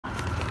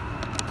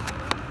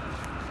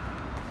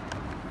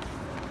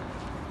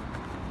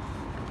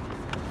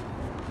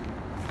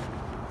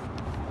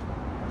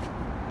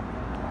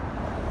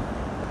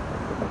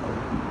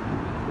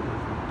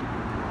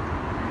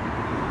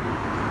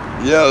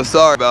Yo,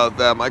 sorry about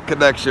that. My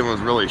connection was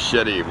really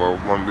shitty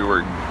when we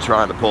were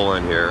trying to pull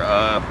in here.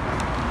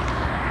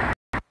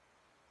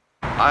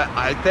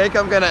 I think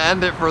I'm gonna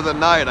end it for the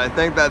night. I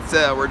think that's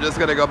it. We're just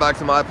gonna go back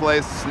to my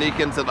place, sneak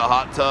into the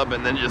hot tub,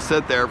 and then just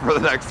sit there for the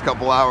next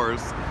couple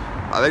hours.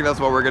 I think that's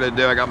what we're gonna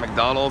do. I got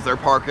McDonald's. They're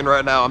parking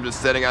right now. I'm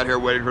just sitting out here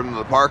waiting for them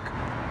to park.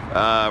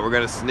 We're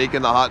gonna sneak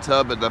in the hot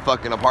tub at the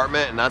fucking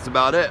apartment, and that's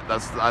about it.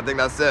 I think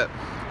that's it.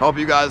 Hope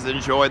you guys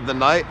enjoyed the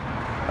night.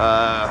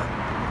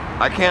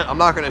 I'm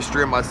not gonna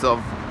stream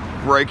myself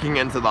breaking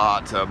into the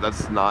hot tub.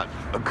 That's not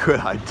a good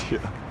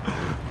idea.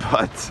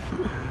 But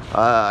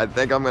I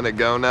think I'm gonna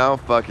go now.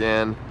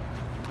 Fucking,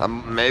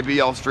 maybe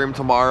I'll stream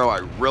tomorrow. I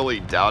really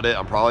doubt it.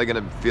 I'm probably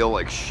gonna feel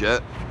like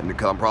shit, and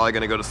because I'm probably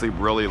gonna go to sleep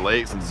really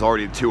late since it's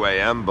already 2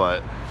 a.m.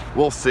 But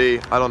we'll see.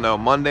 I don't know.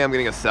 Monday I'm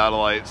getting a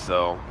satellite,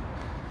 so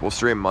we'll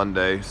stream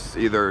Monday,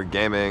 either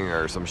gaming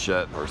or some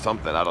shit or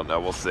something. I don't know.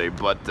 We'll see.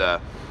 But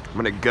I'm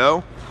gonna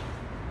go.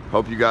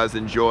 Hope you guys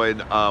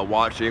enjoyed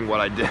watching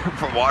what I did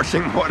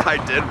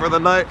for the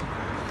night.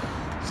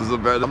 This is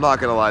I'm not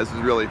gonna lie, this is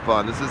really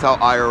fun. This is how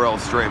IRL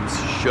streams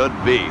should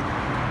be,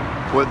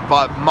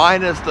 but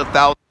minus the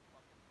 1,000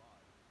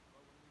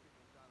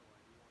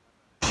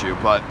 issue,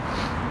 but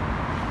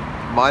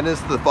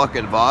minus the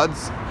fucking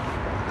VODs.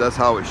 That's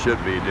how it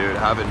should be, dude.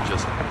 Having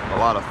just a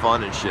lot of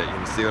fun and shit. You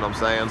can see what I'm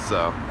saying?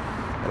 So,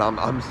 and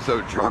I'm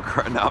so drunk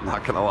right now. I'm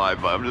not gonna lie,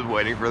 but I'm just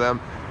waiting for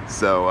them.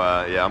 So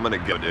yeah, I'm gonna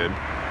go, dude.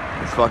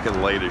 It's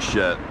fucking late as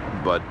shit,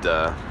 but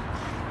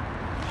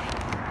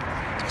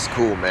it's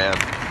cool, man.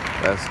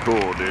 That's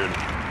cool, dude.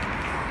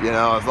 You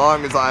know, as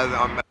long as I'm you guys with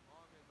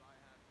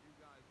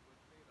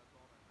me,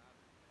 that's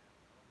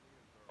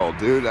all that matters. Oh,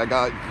 dude,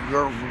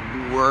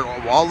 we're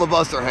all of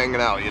us are hanging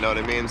out. You know what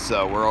I mean?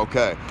 So we're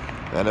okay.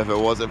 And if it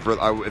wasn't for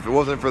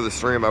the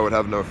stream, I would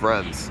have no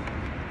friends.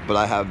 But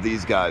I have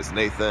these guys,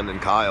 Nathan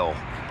and Kyle,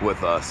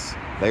 with us.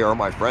 They are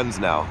my friends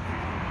now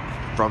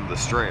from the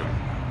stream.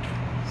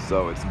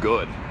 So it's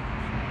good.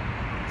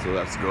 So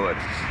that's good.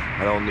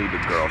 I don't need the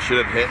girl.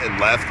 Should have hit and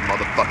left,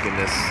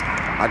 motherfuckingness.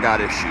 I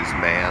got issues,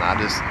 man. I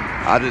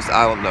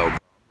don't know.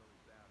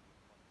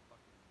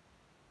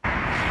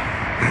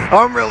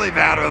 I'm really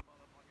bad with I'm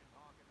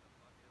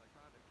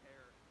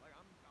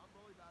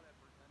really bad at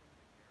pretending to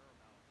care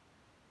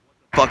about what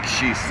the fuck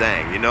she's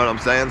saying. You know what I'm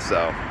saying?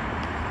 So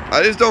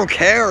I just don't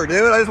care,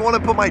 dude. I just want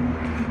to put my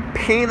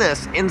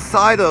penis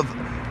inside of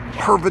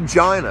her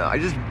vagina.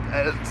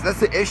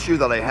 That's the issue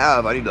that I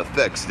have. I need to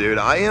fix, dude.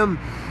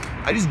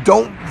 I just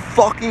don't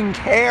fucking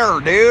care,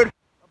 dude.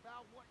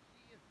 About what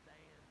she is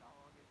saying,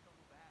 dog. It's so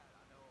bad. I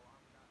know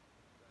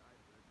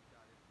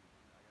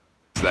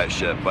I'm not that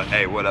shit, but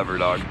hey, whatever,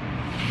 dog.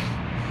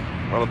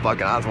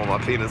 Motherfucking I just want my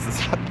penis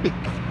inside.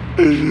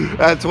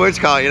 At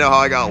TwitchCon, you know how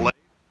I got laid?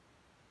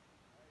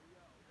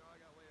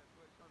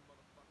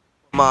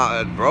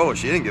 Bro,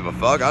 she didn't give a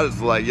fuck. I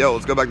was like, yo,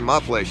 let's go back to my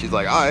place. She's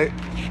like, alright.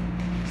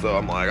 So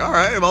I'm like,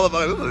 alright,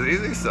 motherfucker, this is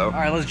easy, so.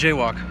 Alright, let's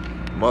jaywalk.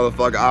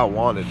 Motherfucker, I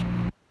wanted.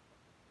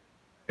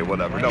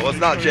 Whatever. No, let's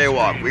not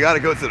jaywalk. We gotta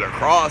go to the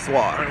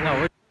crosswalk.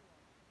 No, we're...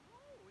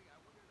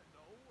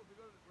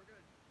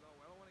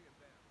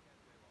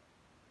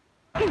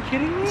 Are you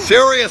kidding me?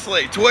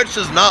 Seriously, Twitch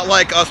does not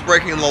like us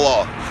breaking the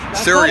law.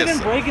 That's Seriously. not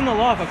even breaking the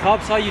law. If a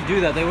cop saw you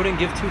do that, they wouldn't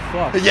give two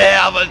fucks.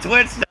 Yeah, but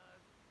Twitch does.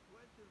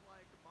 Twitch is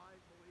like my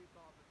police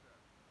officer.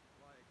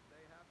 Like,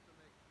 they have to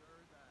make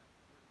sure that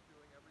we're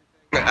doing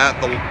everything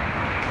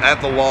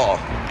at the law.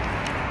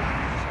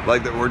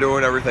 Like that we're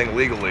doing everything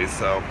legally,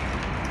 so.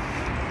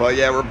 But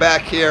yeah, we're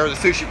back here. The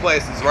sushi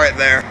place is right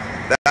there.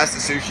 That's the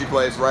sushi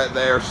place right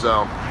there,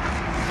 so.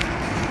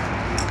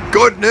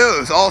 Good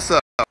news, also.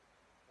 When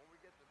we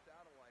get the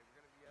satellite, we're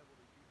gonna be able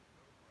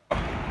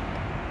to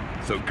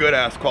use it. So good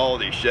ass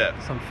quality shit.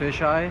 Some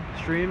fisheye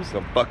streams.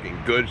 Some fucking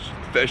good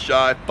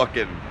fisheye,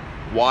 fucking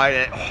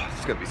wide. Oh,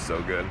 it's gonna be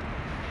so good.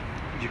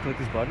 Did you click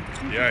this button?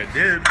 Yeah, I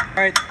did.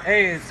 Alright,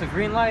 hey, it's a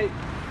green light.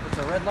 It's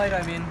a red light,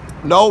 I mean.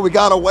 No, we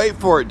gotta wait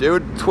for it,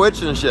 dude.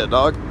 Twitch and shit,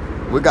 dog.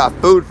 We got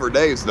food for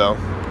days, though.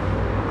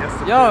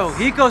 Yo,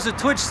 Hiko's a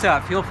Twitch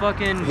staff. He'll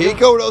fucking...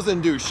 Hiko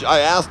doesn't do I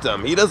asked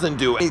him. He doesn't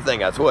do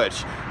anything at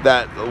Twitch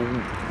that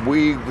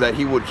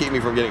he would keep me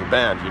from getting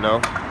banned, you know?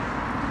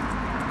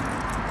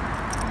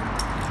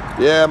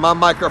 Yeah, my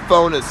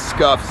microphone is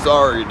scuffed.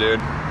 Sorry, dude.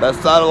 That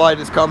satellite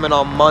is coming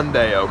on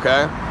Monday,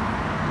 okay?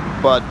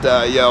 But,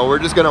 yo, we're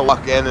just gonna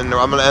walk in, and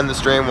I'm gonna end the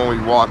stream when we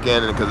walk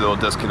in because it'll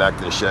disconnect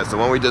and shit. So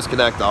when we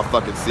disconnect, I'll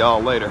fucking see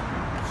y'all later.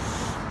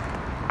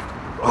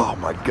 Oh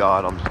my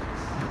god,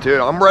 Dude,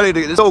 I'm ready to.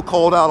 It's so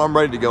cold out. I'm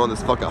ready to go in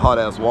this fucking hot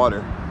ass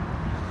water.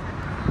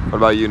 What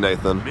about you,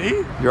 Nathan?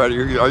 Me? Are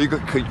you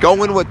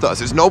going with us?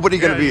 There's nobody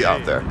gonna be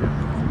out there.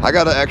 I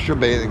got an extra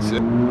bathing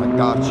suit. I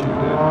got you, dude.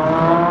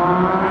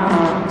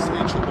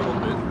 Itch a little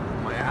bit.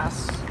 My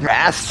ass. Your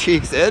ass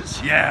cheeks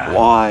itch? Yeah.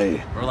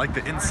 Why? Or like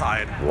the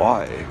inside.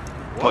 Why?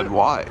 What? But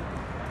why?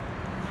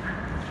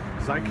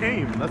 Cause I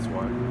came. That's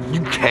why.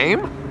 You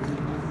came?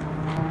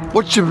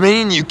 What you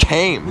mean you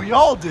came? We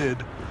all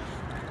did.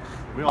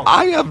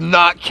 I have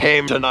not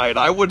came tonight.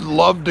 I would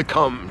love to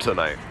come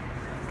tonight.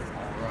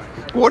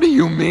 What do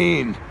you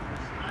mean?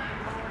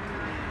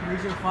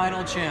 Here's your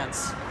final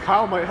chance.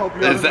 Kyle might help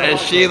you. Is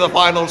she the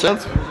final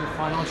chance? Here's your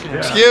final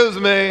chance. Excuse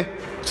me.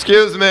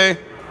 Excuse me.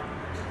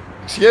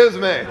 Excuse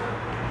me.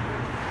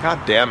 God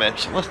damn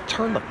it. Let's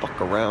turn the fuck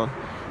around.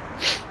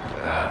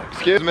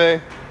 Excuse me.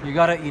 You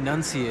gotta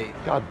enunciate.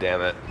 God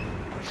damn it.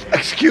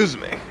 Excuse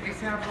me.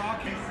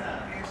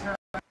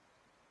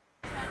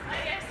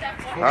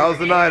 How's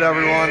the night,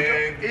 everyone?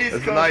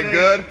 Is the night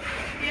good?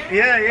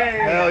 Yeah.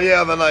 Hell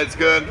yeah, the night's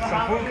good.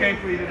 Some food came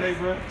for you today,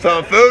 bro.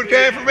 Some food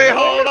came for me?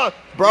 Hold on.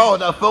 Bro,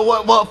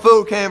 what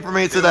food came for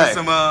me today?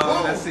 Some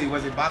let's see,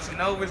 was it Bossa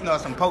Novas? No,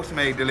 some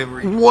Postmate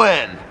delivery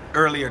When?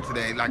 earlier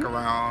today, like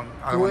around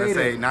I want to Wait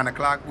say a- 9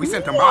 o'clock. We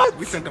sent them What? back.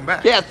 We sent them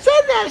back. Yeah, send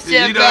that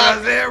shit You know back. what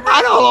I'm saying, bro?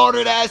 I don't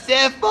order that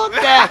shit. Fuck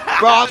that.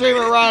 Bro, I'm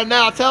streaming right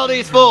now. Tell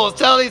these fools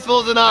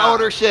to not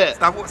order shit.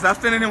 Stop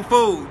sending them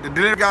food. The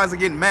delivery guys are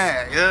getting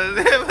mad.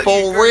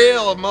 For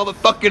real,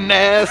 motherfucking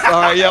ass.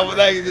 All right, yeah, well,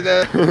 thank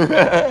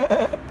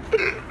you.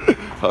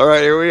 All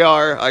right, here we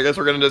are. I guess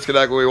we're gonna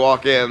disconnect when we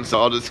walk in,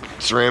 so I'll just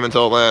stream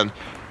until then.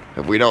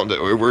 If we don't,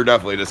 we're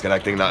definitely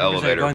disconnecting that elevator.